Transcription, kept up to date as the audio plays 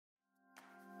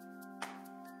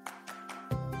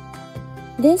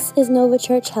This is Nova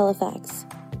Church Halifax,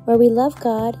 where we love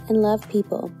God and love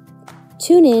people.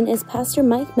 Tune in as Pastor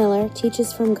Mike Miller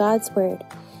teaches from God's Word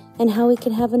and how we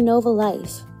can have a Nova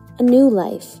life, a new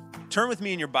life. Turn with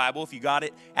me in your Bible. If you got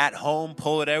it at home,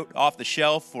 pull it out off the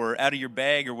shelf or out of your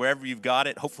bag or wherever you've got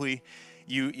it. Hopefully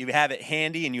you have it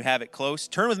handy and you have it close.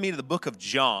 Turn with me to the book of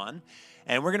John,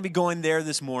 and we're going to be going there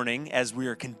this morning as we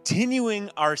are continuing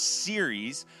our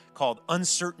series called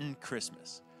Uncertain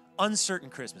Christmas. Uncertain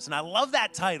Christmas. And I love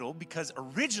that title because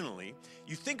originally,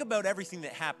 you think about everything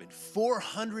that happened.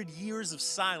 400 years of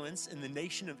silence in the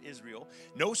nation of Israel.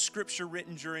 No scripture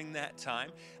written during that time.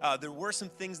 There were some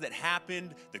things that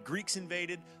happened. The Greeks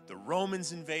invaded. The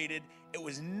Romans invaded. It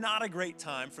was not a great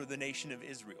time for the nation of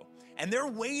Israel. And they're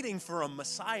waiting for a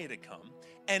Messiah to come.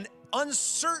 And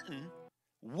uncertain,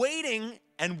 waiting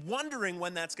and wondering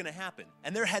when that's going to happen.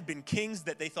 And there had been kings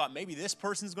that they thought, maybe this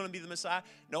person's going to be the Messiah.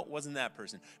 No, it wasn't that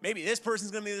person. Maybe this person's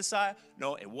going to be the Messiah.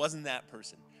 No, it wasn't that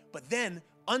person. But then,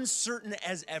 uncertain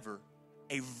as ever,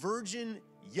 a virgin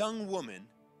young woman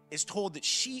is told that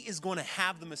she is going to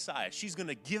have the Messiah. She's going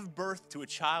to give birth to a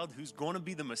child who's going to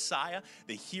be the Messiah,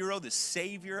 the hero, the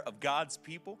savior of God's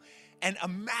people. And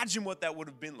imagine what that would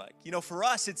have been like. You know, for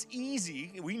us, it's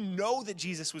easy. We know that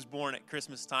Jesus was born at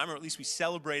Christmas time, or at least we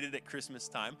celebrate it at Christmas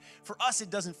time. For us,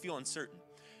 it doesn't feel uncertain.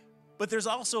 But there's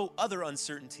also other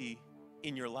uncertainty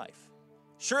in your life.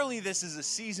 Surely this is a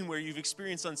season where you've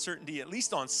experienced uncertainty, at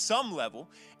least on some level.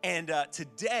 And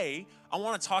today, I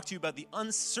want to talk to you about the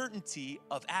uncertainty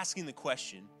of asking the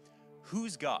question,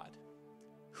 who's God?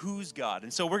 Who's God?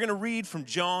 And so we're going to read from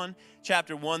John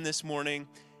chapter 1 this morning.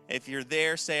 If you're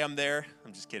there, say I'm there.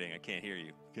 I'm just kidding. I can't hear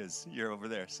you because you're over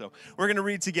there. So we're going to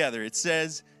read together. It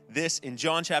says this in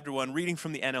John chapter 1, reading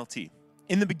from the NLT.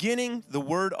 In the beginning, the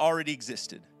Word already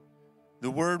existed.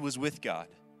 The Word was with God,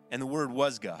 and the Word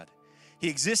was God. He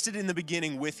existed in the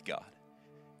beginning with God.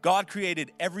 God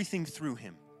created everything through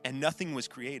him, and nothing was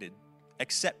created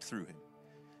except through him.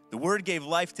 The Word gave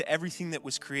life to everything that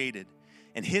was created,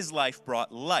 and his life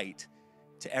brought light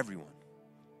to everyone.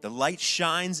 The light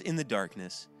shines in the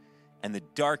darkness, and the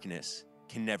darkness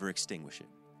can never extinguish it.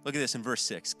 Look at this in verse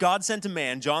 6. God sent a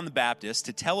man, John the Baptist,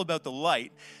 to tell about the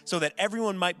light so that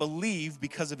everyone might believe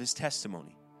because of his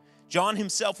testimony. John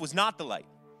himself was not the light.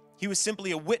 He was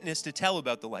simply a witness to tell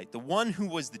about the light. The one who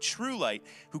was the true light,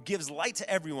 who gives light to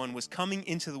everyone, was coming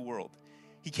into the world.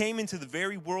 He came into the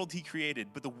very world he created,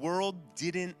 but the world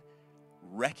didn't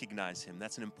recognize him.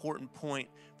 That's an important point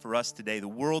for us today. The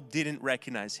world didn't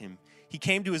recognize him. He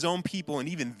came to his own people, and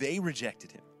even they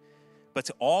rejected him. But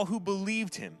to all who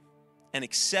believed him and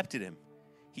accepted him,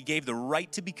 he gave the right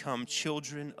to become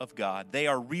children of God. They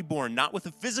are reborn, not with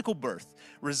a physical birth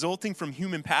resulting from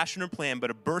human passion or plan, but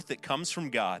a birth that comes from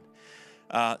God.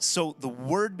 So the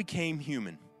Word became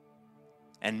human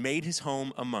and made his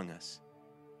home among us.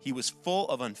 He was full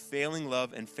of unfailing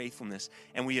love and faithfulness,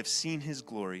 and we have seen his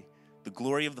glory, the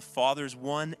glory of the Father's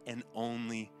one and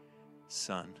only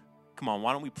Son. Come on,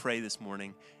 why don't we pray this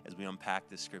morning as we unpack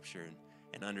this scripture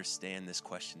and understand this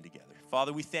question together.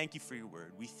 Father, we thank you for your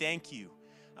word. We thank you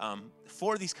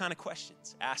for these kind of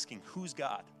questions, asking who's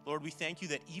God. Lord, we thank you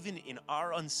that even in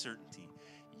our uncertainty,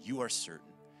 you are certain.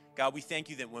 God, we thank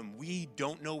you that when we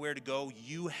don't know where to go,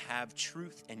 you have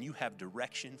truth and you have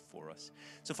direction for us.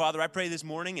 So, Father, I pray this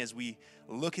morning as we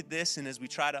look at this and as we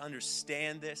try to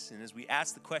understand this and as we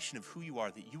ask the question of who you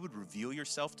are, that you would reveal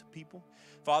yourself to people.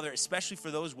 Father, especially for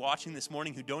those watching this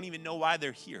morning who don't even know why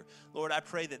they're here, Lord, I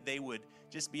pray that they would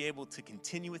just be able to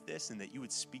continue with this and that you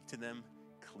would speak to them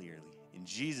clearly. In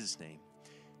Jesus' name,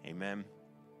 amen.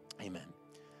 Amen.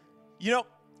 You know,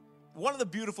 one of the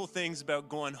beautiful things about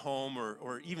going home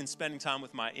or even spending time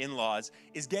with my in-laws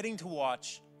is getting to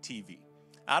watch TV.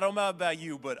 I don't know about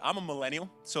you, but I'm a millennial,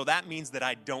 so that means that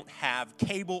I don't have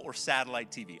cable or satellite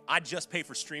TV. I just pay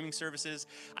for streaming services.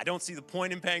 I don't see the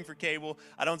point in paying for cable.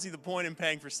 I don't see the point in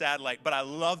paying for satellite, but I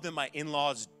love that my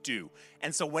in-laws do.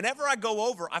 And so whenever I go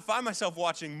over, I find myself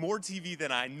watching more TV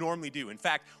than I normally do. In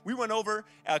fact, we went over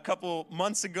a couple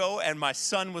months ago, and my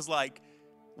son was like,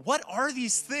 what are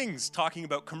these things talking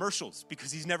about commercials?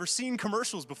 Because he's never seen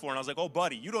commercials before. And I was like, oh,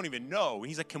 buddy, you don't even know. And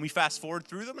he's like, can we fast forward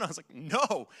through them? And I was like,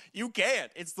 no, you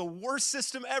can't. It's the worst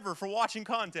system ever for watching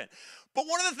content. But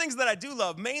one of the things that I do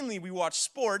love, mainly we watch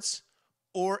sports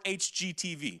or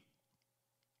HGTV.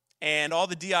 And all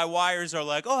the DIYers are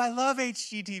like, oh, I love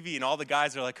HGTV. And all the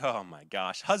guys are like, oh, my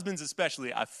gosh. Husbands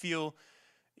especially, I feel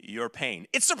your pain.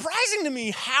 It's surprising to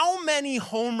me how many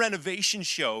home renovation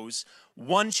shows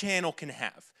one channel can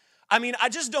have. I mean, I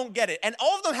just don't get it. And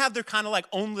all of them have their kind of like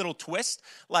own little twist.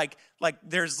 Like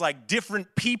there's like different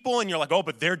people and you're like, oh,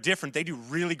 but they're different. They do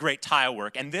really great tile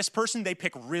work. And this person, they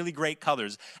pick really great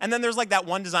colors. And then there's like that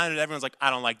one designer that everyone's like, I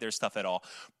don't like their stuff at all.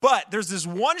 But there's this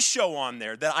one show on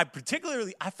there that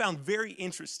I found very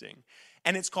interesting.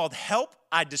 And it's called Help,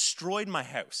 I Destroyed My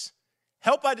House.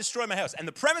 Help, I Destroyed My House. And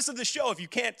the premise of the show, if you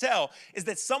can't tell, is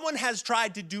that someone has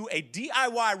tried to do a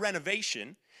DIY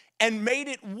renovation and made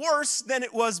it worse than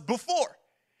it was before.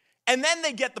 And then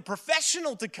they get the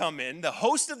professional to come in, the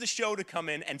host of the show to come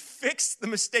in and fix the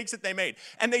mistakes that they made.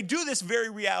 And they do this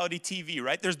very reality TV,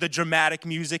 right? There's the dramatic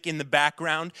music in the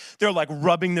background. They're like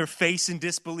rubbing their face in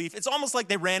disbelief. It's almost like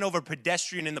they ran over a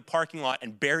pedestrian in the parking lot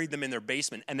and buried them in their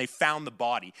basement and they found the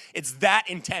body. It's that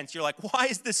intense. You're like, why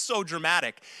is this so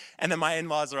dramatic? And then my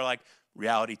in-laws are like,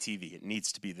 reality TV, it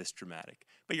needs to be this dramatic.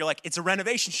 But you're like, it's a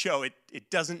renovation show. It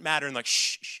doesn't matter. And like,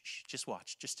 shh, just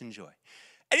watch, just enjoy.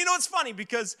 And you know, it's funny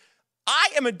because I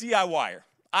am a DIYer.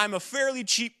 I'm a fairly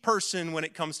cheap person when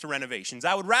it comes to renovations.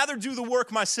 I would rather do the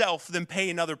work myself than pay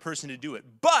another person to do it.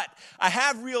 But I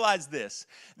have realized this.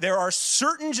 There are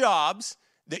certain jobs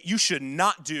that you should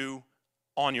not do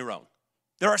on your own.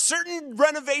 There are certain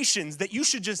renovations that you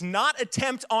should just not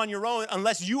attempt on your own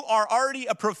unless you are already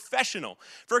a professional.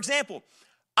 For example,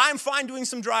 I'm fine doing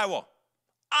some drywall.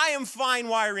 I am fine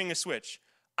wiring a switch.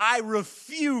 I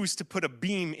refuse to put a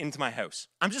beam into my house.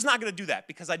 I'm just not going to do that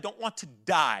because I don't want to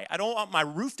die. I don't want my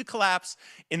roof to collapse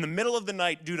in the middle of the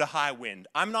night due to high wind.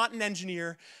 I'm not an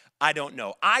engineer. I don't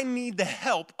know. I need the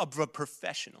help of a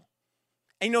professional.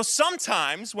 And you know,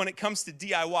 sometimes when it comes to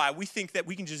DIY, we think that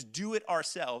we can just do it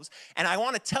ourselves. And I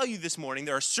want to tell you this morning,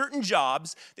 there are certain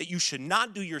jobs that you should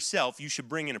not do yourself. You should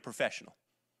bring in a professional.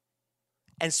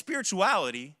 And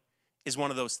spirituality is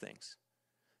one of those things.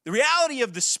 The reality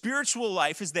of the spiritual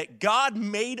life is that God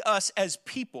made us as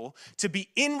people to be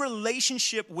in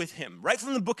relationship with him. Right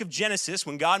from the book of Genesis,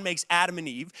 when God makes Adam and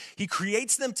Eve, he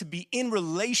creates them to be in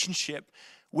relationship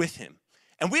with him.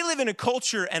 And we live in a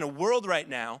culture and a world right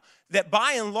now that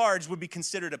by and large would be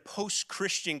considered a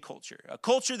post-Christian culture, a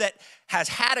culture that has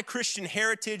had a Christian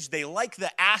heritage. They like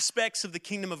the aspects of the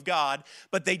kingdom of God,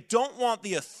 but they don't want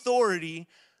the authority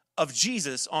of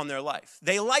Jesus on their life.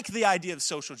 They like the idea of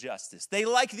social justice. They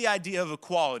like the idea of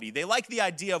equality. They like the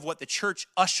idea of what the church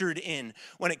ushered in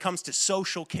when it comes to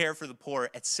social care for the poor,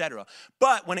 etc.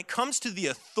 But when it comes to the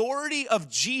authority of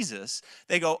Jesus,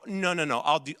 they go, no,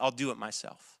 I'll do it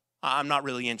myself. I'm not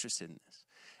really interested in this.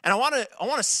 And I want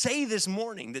to say this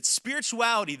morning that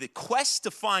spirituality, the quest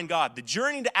to find God, the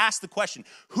journey to ask the question,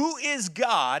 who is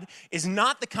God, is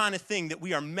not the kind of thing that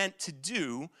we are meant to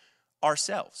do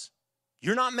ourselves.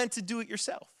 You're not meant to do it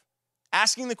yourself.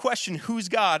 Asking the question, who's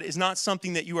God, is not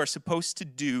something that you are supposed to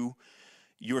do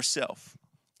yourself.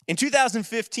 In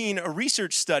 2015, a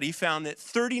research study found that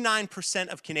 39%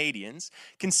 of Canadians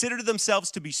consider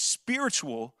themselves to be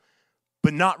spiritual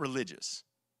but not religious.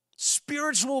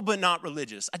 Spiritual but not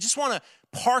religious. I just want to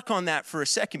park on that for a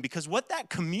second because what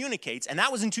that communicates, and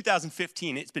that was in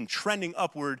 2015, it's been trending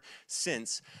upward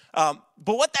since. But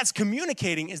what that's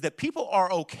communicating is that people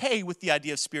are okay with the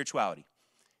idea of spirituality.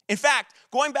 In fact,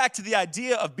 going back to the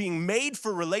idea of being made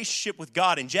for relationship with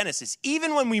God in Genesis,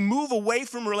 even when we move away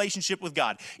from relationship with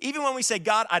God, even when we say,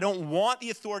 God, I don't want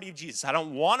the authority of Jesus, I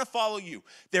don't want to follow you,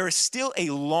 there is still a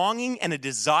longing and a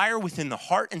desire within the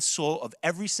heart and soul of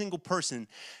every single person.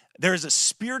 There is a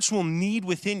spiritual need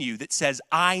within you that says,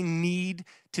 I need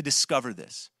to discover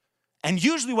this. And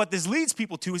usually what this leads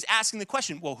people to is asking the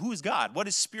question, well, who is God? What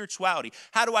is spirituality?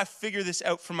 How do I figure this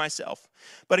out for myself?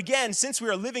 But again, since we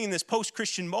are living in this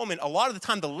post-Christian moment, a lot of the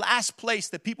time the last place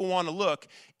that people want to look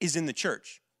is in the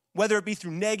church. Whether it be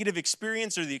through negative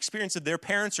experience or the experience of their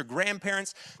parents or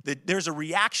grandparents, there's a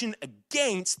reaction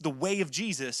against the way of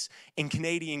Jesus in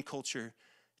Canadian culture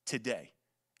today.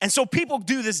 And so people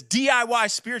do this DIY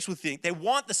spiritual thing. They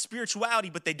want the spirituality,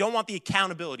 but they don't want the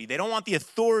accountability. They don't want the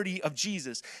authority of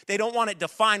Jesus. They don't want it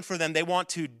defined for them. They want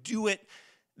to do it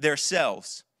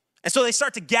themselves. And so they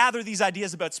start to gather these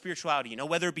ideas about spirituality,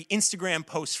 whether it be Instagram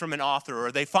posts from an author,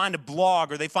 or they find a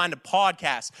blog, or they find a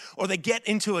podcast, or they get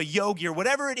into a yogi, or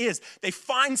whatever it is. They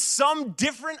find some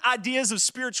different ideas of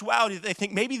spirituality that they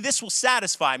think, maybe this will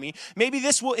satisfy me, maybe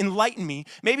this will enlighten me,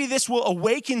 maybe this will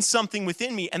awaken something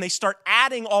within me, and they start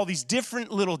adding all these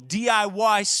different little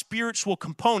DIY spiritual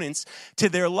components to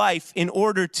their life in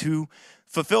order to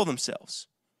fulfill themselves.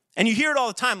 And you hear it all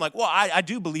the time, like, well, I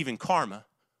do believe in karma.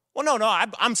 Well, no,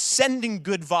 I'm sending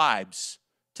good vibes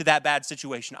to that bad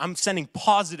situation. I'm sending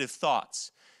positive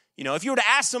thoughts. If you were to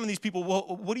ask some of these people,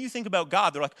 well, what do you think about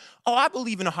God? They're like, oh, I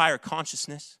believe in a higher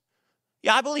consciousness.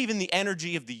 Yeah, I believe in the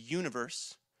energy of the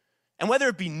universe. And whether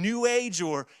it be New Age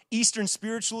or Eastern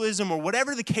spiritualism or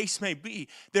whatever the case may be,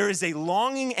 there is a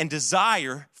longing and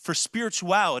desire for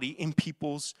spirituality in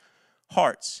people's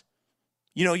hearts.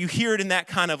 You know, you hear it in that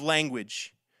kind of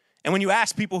language. And when you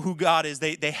ask people who God is,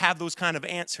 they have those kind of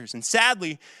answers. And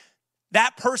sadly,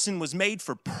 that person was made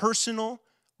for personal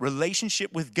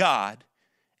relationship with God.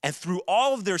 And through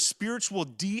all of their spiritual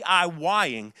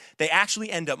DIYing, they actually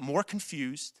end up more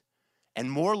confused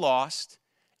and more lost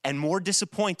and more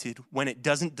disappointed when it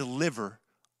doesn't deliver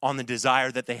on the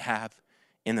desire that they have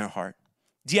in their heart.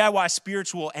 DIY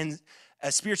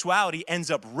spirituality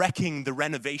ends up wrecking the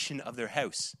renovation of their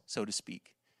house, so to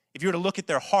speak. If you were to look at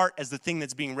their heart as the thing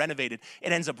that's being renovated,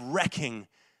 it ends up wrecking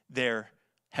their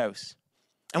house.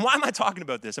 And why am I talking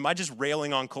about this? Am I just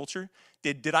railing on culture?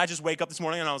 Did I just wake up this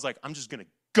morning and I was like, I'm just going to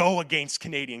go against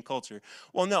Canadian culture?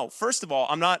 Well, no. First of all,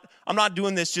 I'm not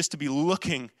doing this just to be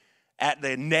looking at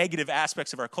the negative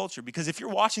aspects of our culture, because if you're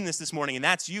watching this morning and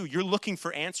that's you, you're looking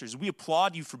for answers. We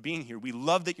applaud you for being here. We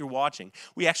love that you're watching.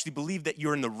 We actually believe that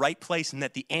you're in the right place and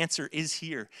that the answer is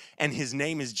here, and his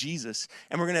name is Jesus.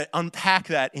 And we're going to unpack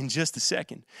that in just a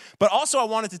second. But also I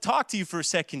wanted to talk to you for a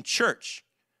second, church.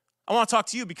 I want to talk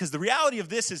to you because the reality of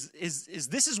this is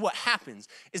this is what happens,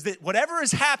 is that whatever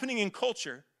is happening in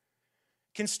culture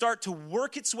can start to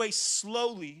work its way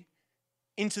slowly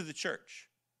into the church.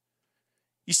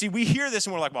 You see, we hear this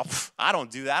and we're like, well, I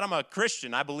don't do that. I'm a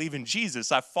Christian. I believe in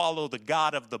Jesus. I follow the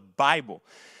God of the Bible.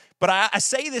 But I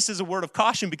say this as a word of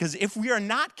caution because if we are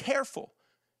not careful,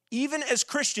 even as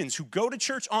Christians who go to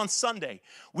church on Sunday,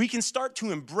 we can start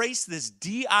to embrace this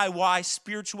DIY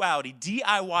spirituality,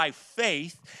 DIY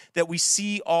faith that we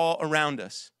see all around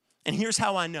us. And here's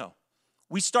how I know.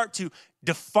 We start to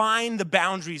define the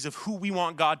boundaries of who we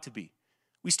want God to be.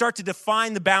 We start to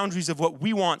define the boundaries of what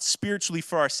we want spiritually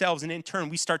for ourselves, and in turn,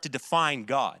 we start to define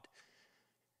God.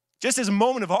 Just as a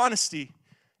moment of honesty,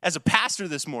 as a pastor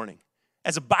this morning,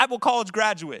 as a Bible college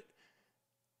graduate,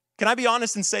 can I be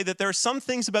honest and say that there are some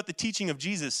things about the teaching of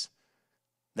Jesus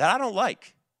that I don't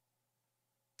like?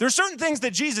 There are certain things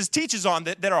that Jesus teaches on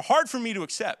that are hard for me to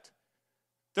accept.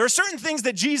 There are certain things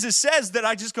that Jesus says that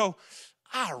I just go,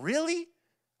 really?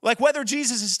 Like whether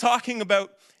Jesus is talking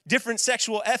about different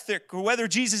sexual ethic, or whether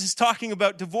Jesus is talking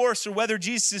about divorce, or whether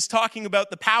Jesus is talking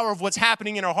about the power of what's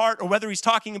happening in our heart, or whether he's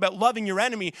talking about loving your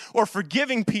enemy or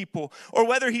forgiving people, or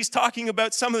whether he's talking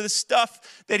about some of the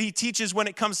stuff that he teaches when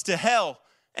it comes to hell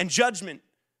and judgment.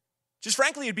 Just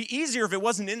frankly, it'd be easier if it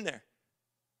wasn't in there.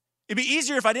 It'd be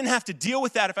easier if I didn't have to deal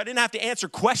with that, if I didn't have to answer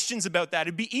questions about that.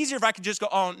 It'd be easier if I could just go,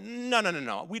 oh,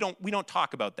 no. We don't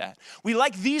talk about that. We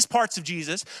like these parts of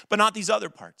Jesus, but not these other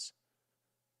parts.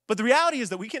 But the reality is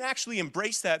that we can actually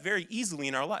embrace that very easily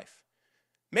in our life.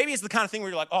 Maybe it's the kind of thing where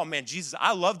you're like, oh man, Jesus,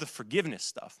 I love the forgiveness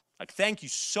stuff. Like, thank you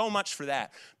so much for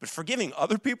that. But forgiving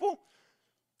other people,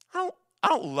 I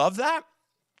don't love that.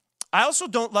 I also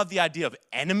don't love the idea of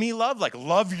enemy love, like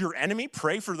love your enemy,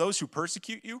 pray for those who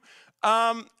persecute you.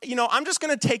 I'm just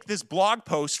going to take this blog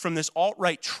post from this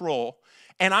alt-right troll,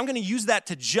 and I'm going to use that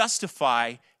to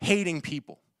justify hating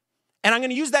people. And I'm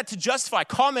going to use that to justify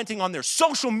commenting on their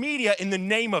social media in the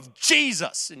name of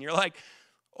Jesus. And you're like,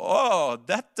 oh,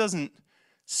 that doesn't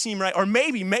seem right. Or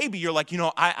maybe you're like,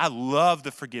 I love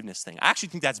the forgiveness thing. I actually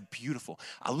think that's beautiful.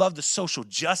 I love the social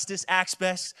justice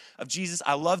aspects of Jesus.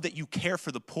 I love that you care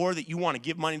for the poor, that you want to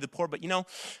give money to the poor. But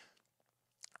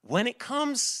when it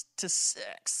comes to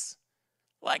sex,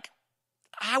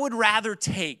 I would rather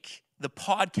take the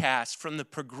podcast from the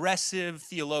progressive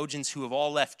theologians who have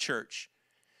all left church.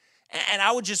 And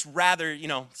I would just rather,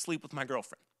 sleep with my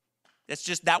girlfriend.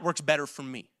 That works better for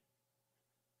me.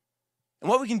 And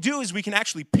what we can do is we can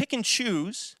actually pick and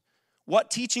choose what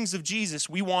teachings of Jesus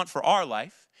we want for our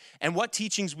life and what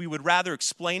teachings we would rather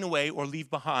explain away or leave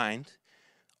behind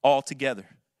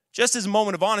altogether. Just as a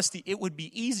moment of honesty, it would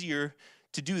be easier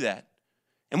to do that.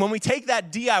 And when we take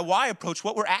that DIY approach,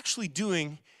 what we're actually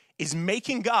doing is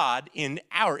making God in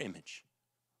our image,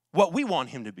 what we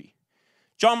want him to be.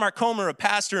 John Mark Comer, a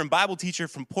pastor and Bible teacher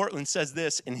from Portland, says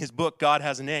this in his book, God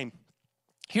Has a Name.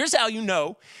 Here's how you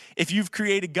know if you've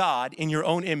created God in your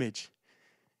own image.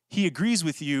 He agrees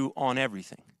with you on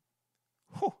everything.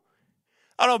 Whew.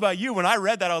 I don't know about you. When I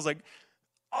read that, I was like,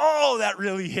 oh, that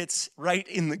really hits right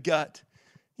in the gut.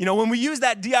 When we use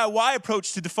that DIY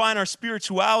approach to define our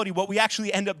spirituality, what we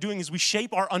actually end up doing is we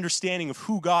shape our understanding of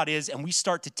who God is, and we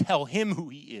start to tell him who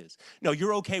he is. No,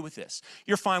 you're okay with this.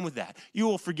 You're fine with that. You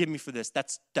will forgive me for this.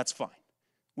 That's fine.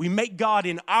 We make God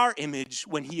in our image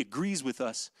when he agrees with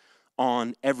us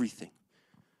on everything.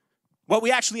 what we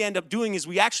actually end up doing is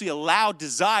we actually allow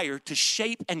desire to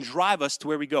shape and drive us to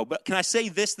where we go. But can I say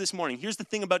this morning? Here's the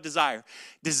thing about desire.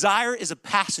 Desire is a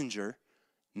passenger,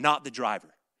 not the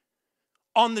driver.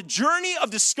 On the journey of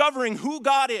discovering who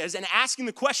God is and asking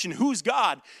the question, who's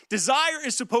God, desire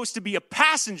is supposed to be a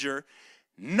passenger,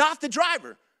 not the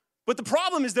driver. But the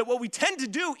problem is that what we tend to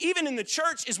do, even in the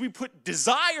church, is we put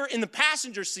desire in the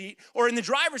passenger seat or in the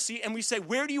driver's seat, and we say,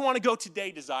 where do you want to go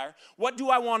today, desire? What do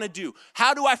I want to do?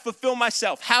 How do I fulfill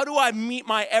myself? How do I meet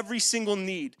my every single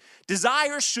need?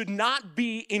 Desire should not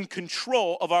be in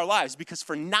control of our lives, because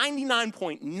for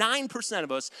 99.9%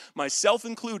 of us, myself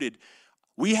included,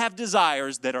 we have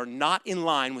desires that are not in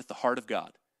line with the heart of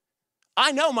God.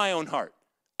 I know my own heart.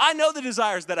 I know the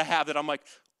desires that I have that I'm like,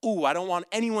 ooh, I don't want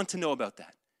anyone to know about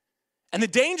that. And the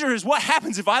danger is what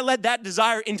happens if I let that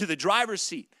desire into the driver's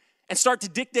seat and start to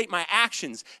dictate my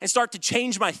actions and start to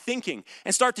change my thinking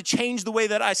and start to change the way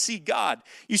that I see God.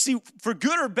 You see, for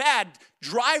good or bad,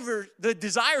 the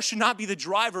desire should not be the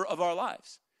driver of our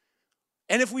lives.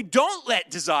 And if we don't let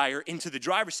desire into the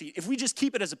driver's seat, if we just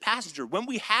keep it as a passenger, when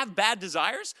we have bad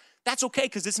desires, that's okay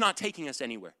because it's not taking us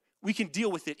anywhere. We can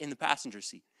deal with it in the passenger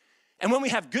seat. And when we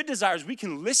have good desires, we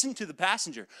can listen to the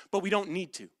passenger, but we don't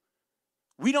need to.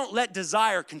 We don't let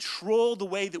desire control the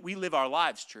way that we live our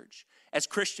lives, church. As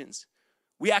Christians,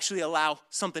 we actually allow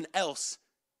something else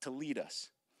to lead us.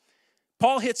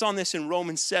 Paul hits on this in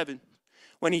Romans 7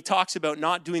 when he talks about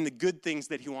not doing the good things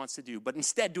that he wants to do, but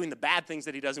instead doing the bad things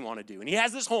that he doesn't want to do. And he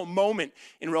has this whole moment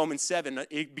in Romans 7.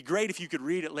 It'd be great if you could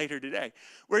read it later today,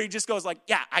 where he just goes like,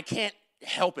 yeah, I can't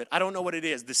help it. I don't know what it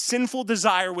is. The sinful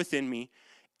desire within me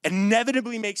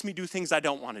inevitably makes me do things I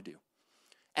don't want to do.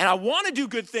 And I want to do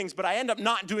good things, but I end up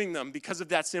not doing them because of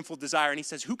that sinful desire. And he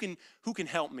says, who can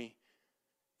help me?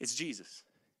 It's Jesus.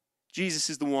 Jesus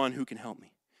is the one who can help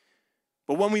me.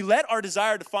 But when we let our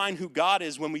desire define who God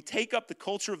is, when we take up the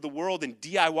culture of the world and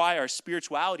DIY our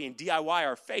spirituality and DIY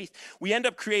our faith, we end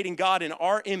up creating God in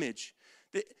our image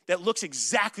that looks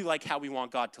exactly like how we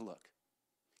want God to look.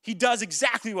 He does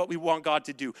exactly what we want God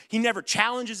to do. He never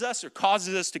challenges us or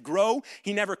causes us to grow.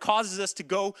 He never causes us to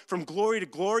go from glory to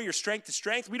glory or strength to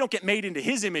strength. We don't get made into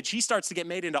his image. He starts to get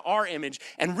made into our image.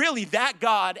 And really, that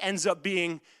God ends up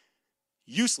being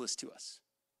useless to us.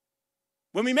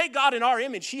 When we make God in our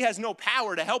image, he has no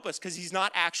power to help us because he's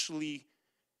not actually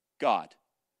God.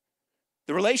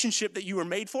 The relationship that you were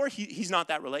made for, he's not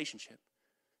that relationship.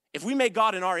 If we make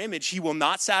God in our image, he will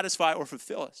not satisfy or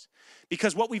fulfill us.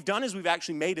 Because what we've done is we've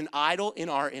actually made an idol in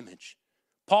our image.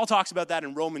 Paul talks about that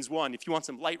in Romans 1. If you want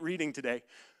some light reading today,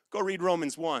 go read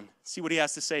Romans 1. See what he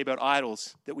has to say about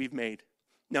idols that we've made.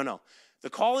 No. The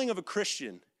calling of a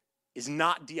Christian is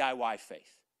not DIY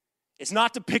faith. It's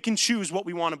not to pick and choose what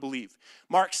we want to believe.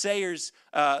 Mark Sayers,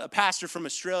 a pastor from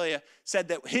Australia, said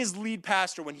that his lead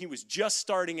pastor, when he was just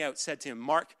starting out, said to him,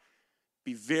 Mark,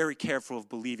 be very careful of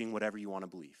believing whatever you want to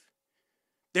believe.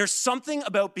 There's something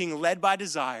about being led by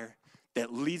desire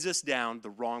that leads us down the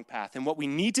wrong path. And what we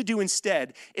need to do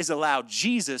instead is allow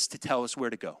Jesus to tell us where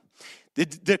to go.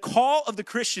 The call of the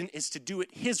Christian is to do it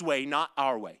his way, not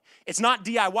our way. It's not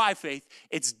DIY faith,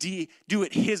 it's do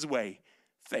it his way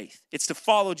faith. It's to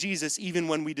follow Jesus even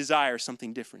when we desire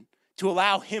something different. To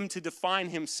allow him to define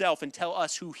himself and tell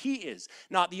us who he is,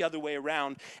 not the other way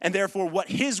around. And therefore what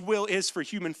his will is for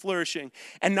human flourishing,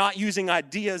 and not using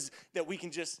ideas that we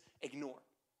can just ignore.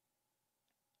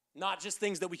 Not just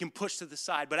things that we can push to the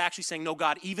side, but actually saying, no,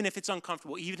 God, even if it's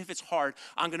uncomfortable, even if it's hard,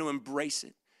 I'm going to embrace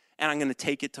it and I'm going to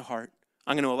take it to heart.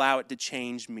 I'm going to allow it to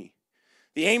change me.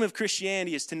 The aim of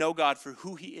Christianity is to know God for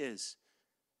who he is,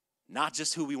 not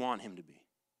just who we want him to be.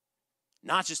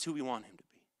 Not just who we want him to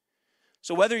be.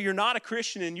 So whether you're not a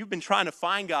Christian and you've been trying to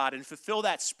find God and fulfill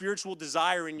that spiritual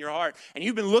desire in your heart, and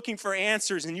you've been looking for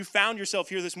answers and you found yourself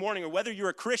here this morning, or whether you're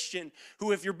a Christian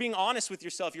who, if you're being honest with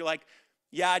yourself, you're like,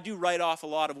 yeah, I do write off a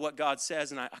lot of what God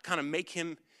says, and I kind of make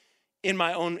him in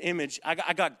my own image.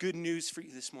 I got good news for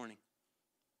you this morning.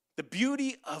 The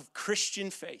beauty of Christian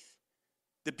faith,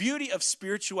 the beauty of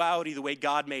spirituality, the way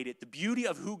God made it, the beauty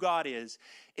of who God is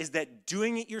that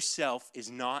doing it yourself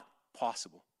is not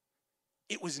possible.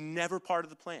 It was never part of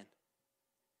the plan.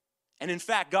 And in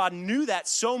fact, God knew that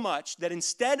so much that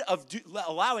instead of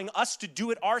allowing us to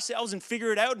do it ourselves and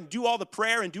figure it out and do all the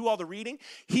prayer and do all the reading,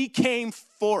 he came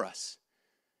for us.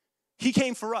 He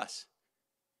came for us.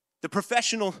 The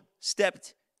professional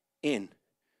stepped in.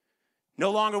 No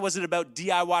longer was it about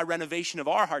DIY renovation of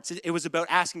our hearts. It was about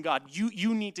asking God,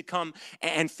 you need to come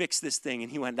and fix this thing.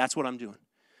 And he went, that's what I'm doing.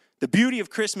 The beauty of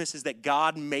Christmas is that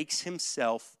God makes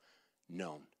himself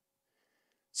known.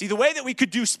 See, the way that we could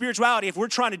do spirituality, if we're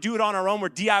trying to do it on our own, we're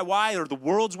DIY, or the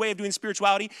world's way of doing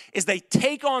spirituality, is they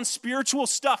take on spiritual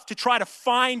stuff to try to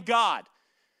find God.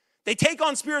 They take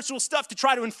on spiritual stuff to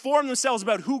try to inform themselves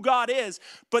about who God is,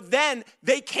 but then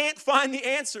they can't find the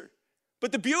answer.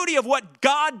 But the beauty of what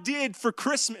God did for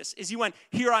Christmas is he went,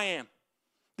 here I am.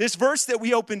 This verse that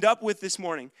we opened up with this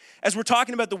morning, as we're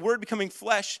talking about the Word becoming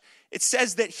flesh, it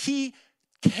says that he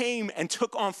came and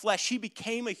took on flesh. He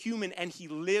became a human and he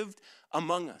lived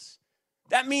among us.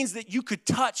 That means that you could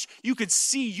touch, you could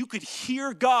see, you could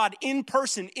hear God in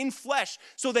person, in flesh,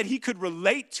 so that he could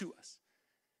relate to us.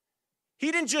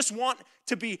 He didn't just want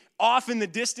to be off in the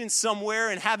distance somewhere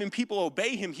and having people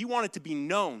obey him. He wanted to be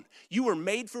known. You were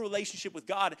made for relationship with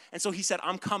God, and so he said,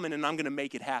 I'm coming and I'm going to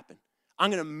make it happen. I'm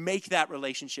going to make that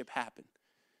relationship happen.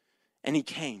 And he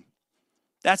came.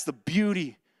 That's the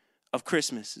beauty of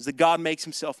Christmas, is that God makes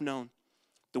himself known.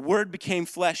 The Word became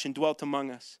flesh and dwelt among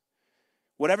us.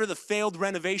 Whatever the failed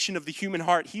renovation of the human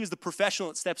heart, he is the professional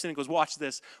that steps in and goes, watch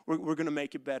this, we're going to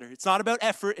make it better. It's not about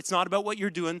effort. It's not about what you're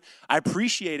doing. I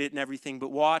appreciate it and everything, but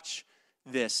watch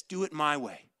this. Do it my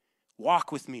way.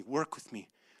 Walk with me. Work with me.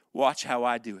 Watch how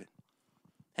I do it.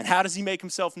 And how does he make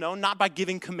himself known? Not by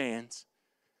giving commands.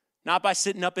 Not by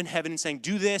sitting up in heaven and saying,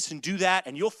 do this and do that,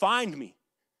 and you'll find me.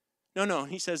 No.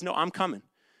 He says, no, I'm coming.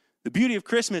 The beauty of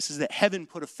Christmas is that heaven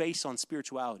put a face on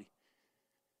spirituality.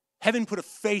 Heaven put a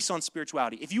face on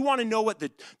spirituality. If you want to know what the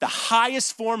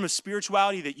highest form of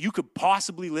spirituality that you could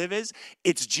possibly live is,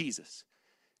 it's Jesus.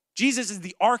 Jesus is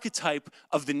the archetype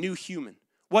of the new human,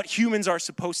 what humans are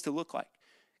supposed to look like.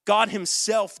 God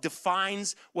himself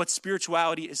defines what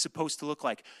spirituality is supposed to look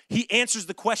like. He answers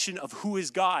the question of who is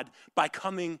God by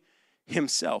coming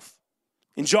himself.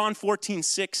 In John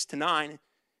 14:6-9,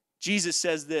 Jesus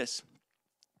says this,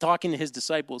 talking to his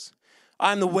disciples,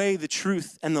 I'm the way, the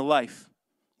truth, and the life.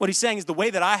 What he's saying is the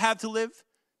way that I have to live,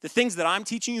 the things that I'm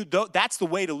teaching you, that's the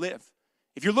way to live.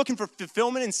 If you're looking for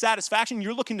fulfillment and satisfaction,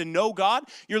 you're looking to know God,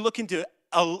 you're looking to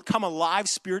come alive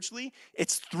spiritually,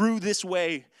 it's through this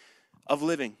way of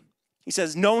living. He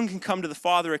says, no one can come to the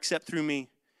Father except through me.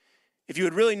 If you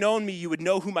had really known me, you would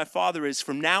know who my Father is.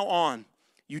 From now on,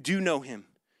 you do know him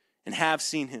and have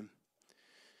seen him.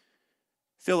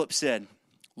 Philip said,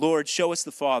 Lord, show us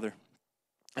the Father,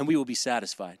 and we will be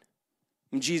satisfied.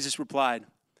 And Jesus replied,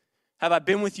 have I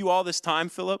been with you all this time,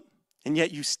 Philip, and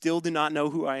yet you still do not know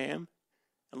who I am?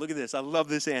 And look at this. I love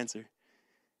this answer.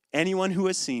 Anyone who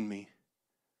has seen me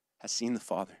has seen the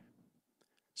Father.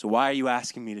 So why are you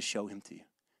asking me to show him to you?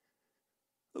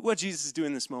 Look what Jesus is doing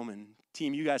in this moment.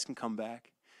 Team, you guys can come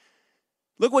back.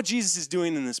 Look what Jesus is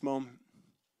doing in this moment.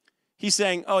 He's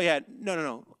saying, oh yeah,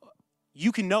 no.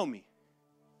 You can know me.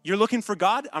 You're looking for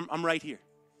God? I'm right here.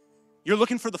 You're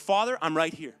looking for the Father? I'm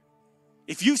right here.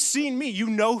 If you've seen me, you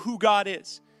know who God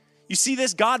is. You see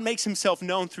this? God makes himself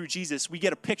known through Jesus. We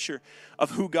get a picture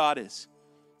of who God is.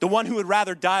 The one who would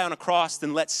rather die on a cross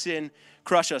than let sin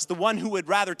crush us. The one who would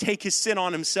rather take his sin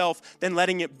on himself than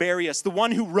letting it bury us. The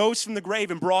one who rose from the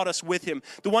grave and brought us with him.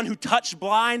 The one who touched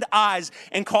blind eyes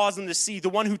and caused them to see. The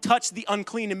one who touched the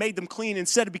unclean and made them clean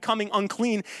instead of becoming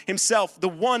unclean himself. The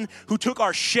one who took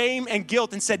our shame and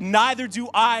guilt and said, neither do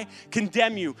I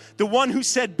condemn you. The one who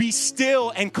said, be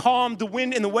still, and calmed the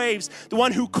wind and the waves. The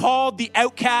one who called the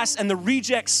outcasts and the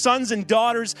rejects sons and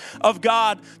daughters of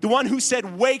God. The one who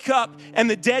said, wake up, and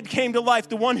the dead came to life.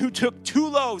 The one who took 2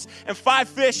 loaves and 5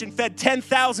 fish and fed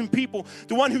 10,000 people.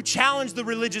 The one who challenged the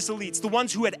religious elites, the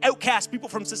ones who had outcast people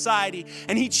from society,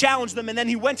 and he challenged them, and then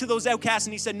he went to those outcasts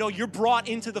and he said, no, you're brought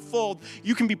into the fold.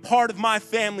 You can be part of my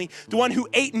family. The one who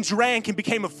ate and drank and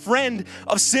became a friend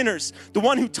of sinners. The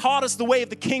one who taught us the way of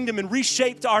the kingdom and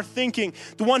reshaped our thinking.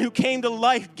 The one who came to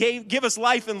life, give us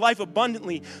life and life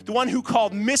abundantly. The one who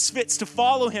called misfits to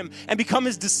follow him and become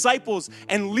his disciples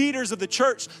and leaders of the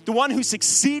church. The one who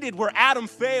succeeded where Adam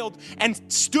failed and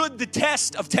stood the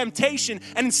test of temptation,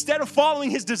 and instead of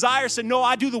following his desire said, no,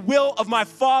 I do the will of my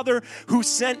Father who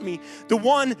sent me. The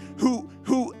one who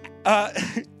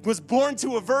was born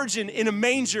to a virgin in a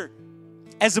manger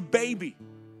as a baby.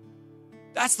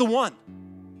 That's the one.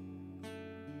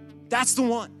 That's the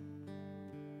one.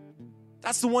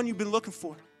 That's the one you've been looking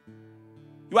for.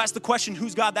 You ask the question,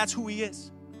 who's God? That's who he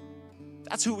is.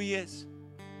 That's who he is.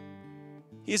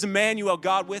 He is Emmanuel,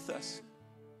 God with us.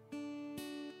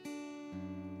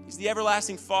 He's the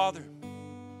everlasting Father,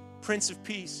 Prince of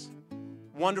Peace,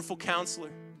 Wonderful Counselor.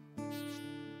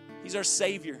 He's our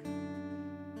Savior.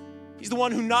 He's the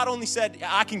one who not only said,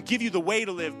 I can give you the way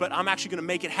to live, but I'm actually going to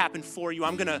make it happen for you.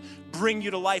 I'm going to bring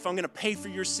you to life. I'm going to pay for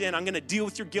your sin. I'm going to deal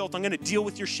with your guilt. I'm going to deal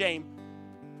with your shame.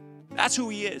 That's who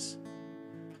he is.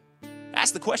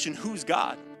 Ask the question, who's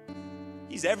God?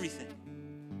 He's everything.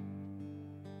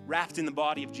 wrapped in the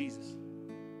body of Jesus.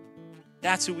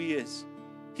 That's who he is.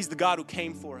 He's the God who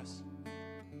came for us.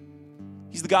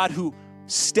 He's the God who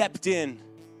stepped in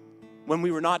when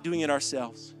we were not doing it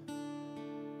ourselves.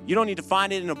 You don't need to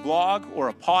find it in a blog or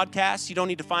a podcast. You don't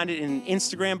need to find it in an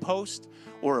Instagram post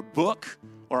or a book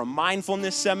or a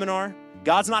mindfulness seminar.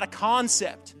 God's not a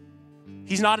concept.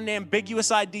 He's not an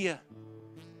ambiguous idea.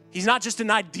 He's not just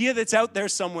an idea that's out there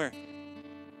somewhere.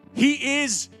 He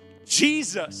is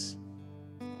Jesus.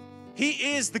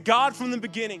 He is the God from the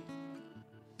beginning,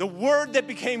 the Word that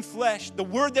became flesh, the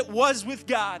Word that was with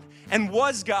God and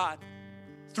was God,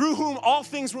 through whom all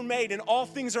things were made and all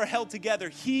things are held together.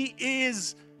 He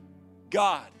is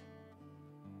God.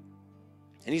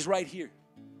 And he's right here.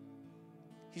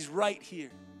 He's right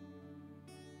here.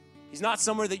 He's not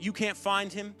somewhere that you can't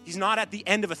find him. He's not at the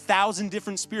end of 1,000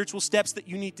 different spiritual steps that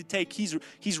you need to take.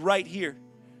 He's right here.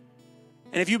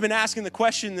 And if you've been asking the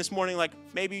question this morning, like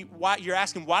maybe why you're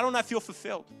asking, why don't I feel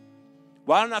fulfilled?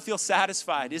 Why don't I feel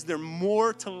satisfied? Is there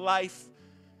more to life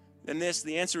than this?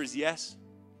 The answer is yes.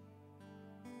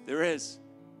 There is.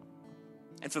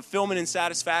 And fulfillment and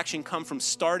satisfaction come from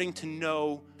starting to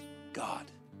know God.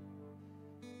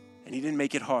 And he didn't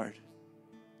make it hard.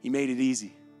 He made it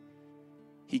easy.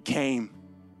 He came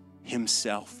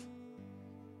himself.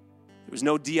 There was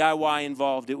no DIY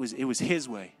involved. It was his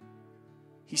way.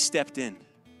 He stepped in.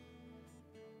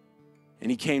 And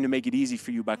he came to make it easy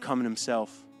for you by coming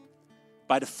himself,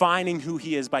 by defining who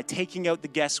he is, by taking out the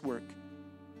guesswork,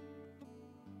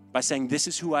 by saying, this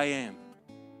is who I am.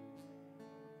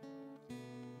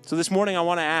 So this morning I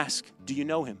want to ask, do you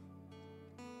know him?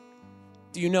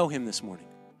 Do you know him this morning?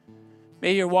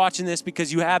 Maybe you're watching this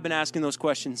because you have been asking those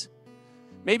questions.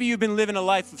 Maybe you've been living a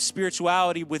life of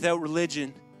spirituality without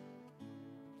religion.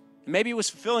 Maybe it was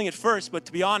fulfilling at first, but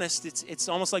to be honest, it's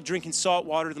almost like drinking salt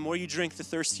water. The more you drink, the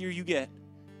thirstier you get.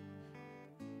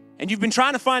 And you've been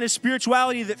trying to find a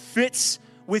spirituality that fits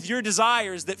with your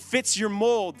desires, that fits your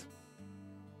mold.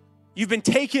 You've been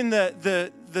taking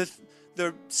the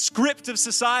script of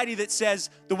society that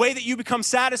says the way that you become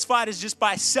satisfied is just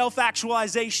by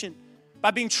self-actualization,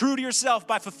 by being true to yourself,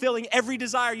 by fulfilling every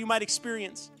desire you might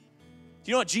experience. Do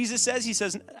you know what Jesus says? He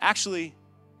says, actually,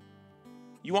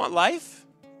 you want life?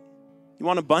 You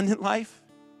want abundant life?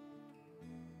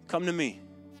 Come to me.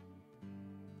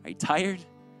 Are you tired?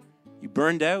 You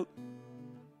burned out?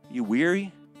 You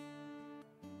weary?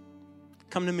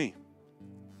 Come to me.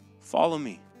 Follow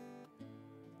me.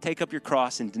 Take up your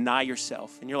cross and deny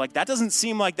yourself. And you're like, that doesn't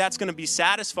seem like that's going to be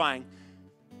satisfying.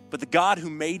 But the God who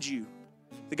made you,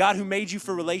 the God who made you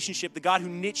for relationship, the God who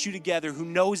knit you together, who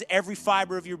knows every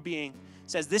fiber of your being,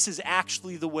 says this is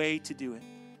actually the way to do it.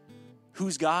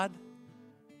 Who's God?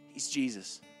 He's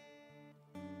Jesus.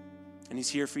 And he's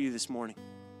here for you this morning.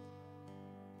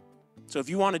 So if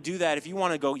you want to do that, if you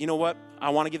want to go, you know what? I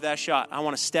want to give that a shot. I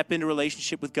want to step into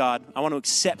relationship with God. I want to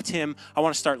accept him. I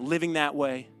want to start living that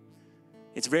way.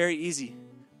 It's very easy.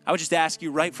 I would just ask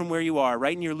you right from where you are,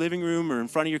 right in your living room or in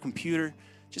front of your computer,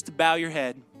 just to bow your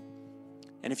head.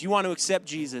 And if you want to accept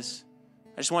Jesus,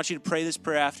 I just want you to pray this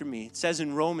prayer after me. It says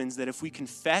in Romans that if we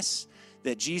confess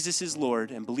that Jesus is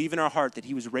Lord and believe in our heart that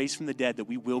he was raised from the dead, that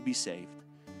we will be saved.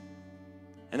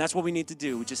 And that's what we need to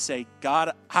do. We just say,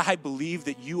 God, I believe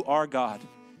that you are God.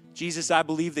 Jesus, I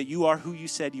believe that you are who you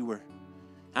said you were.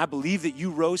 I believe that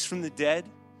you rose from the dead.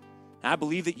 I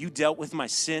believe that you dealt with my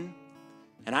sin.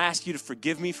 And I ask you to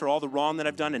forgive me for all the wrong that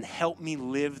I've done and help me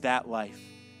live that life.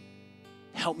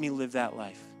 Help me live that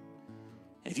life.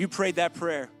 And if you prayed that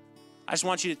prayer, I just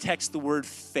want you to text the word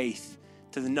faith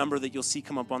to the number that you'll see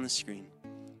come up on the screen,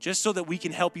 just so that we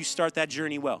can help you start that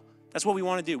journey well. That's what we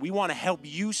want to do. We want to help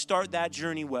you start that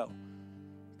journey well,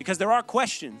 because there are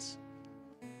questions.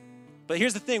 But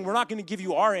here's the thing. We're not going to give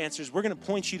you our answers. We're going to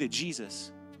point you to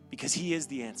Jesus, because he is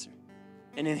the answer.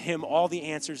 And in him, all the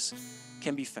answers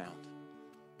can be found.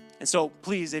 And so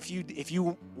please, if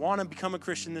you want to become a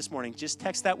Christian this morning, just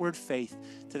text that word faith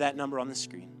to that number on the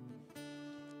screen.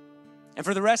 And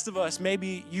for the rest of us,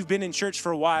 maybe you've been in church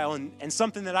for a while and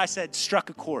something that I said struck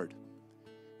a chord.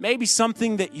 Maybe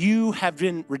something that you have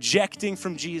been rejecting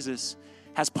from Jesus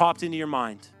has popped into your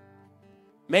mind.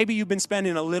 Maybe you've been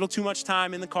spending a little too much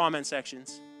time in the comment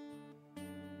sections.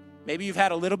 Maybe you've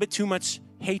had a little bit too much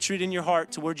hatred in your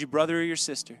heart towards your brother or your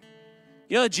sister.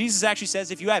 You know that Jesus actually says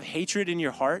if you have hatred in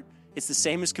your heart, it's the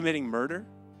same as committing murder.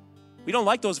 We don't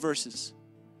like those verses.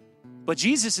 But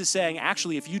Jesus is saying,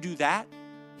 actually, if you do that,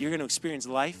 you're going to experience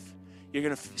life. You're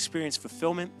going to experience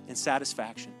fulfillment and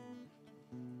satisfaction.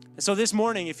 And so this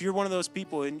morning, if you're one of those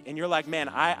people and you're like, man,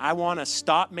 I want to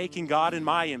stop making God in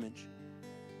my image.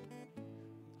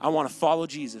 I want to follow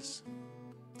Jesus.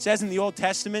 It says in the Old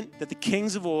Testament that the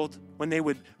kings of old, when they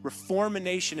would reform a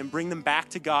nation and bring them back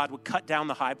to God, would cut down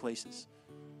the high places.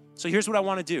 So here's what I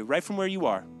want to do, right from where you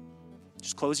are.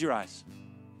 Just close your eyes.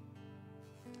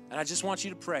 And I just want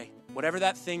you to pray. Whatever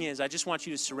that thing is, I just want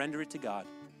you to surrender it to God.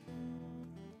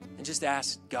 And just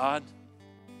ask, God,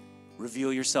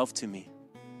 reveal yourself to me.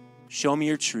 Show me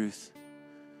your truth.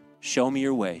 Show me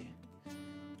your way.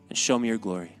 And show me your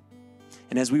glory.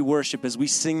 And as we worship, as we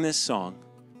sing this song,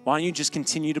 why don't you just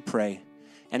continue to pray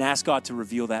and ask God to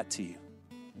reveal that to you?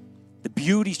 The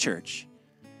beauty, church,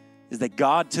 is that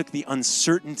God took the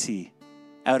uncertainty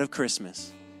out of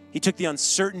Christmas. He took the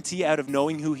uncertainty out of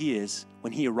knowing who he is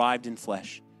when he arrived in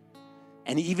flesh.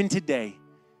 And even today,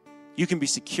 you can be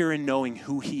secure in knowing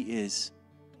who he is.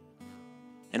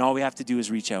 And all we have to do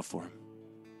is reach out for him.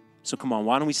 So come on,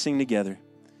 why don't we sing together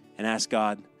and ask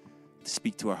God to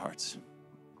speak to our hearts?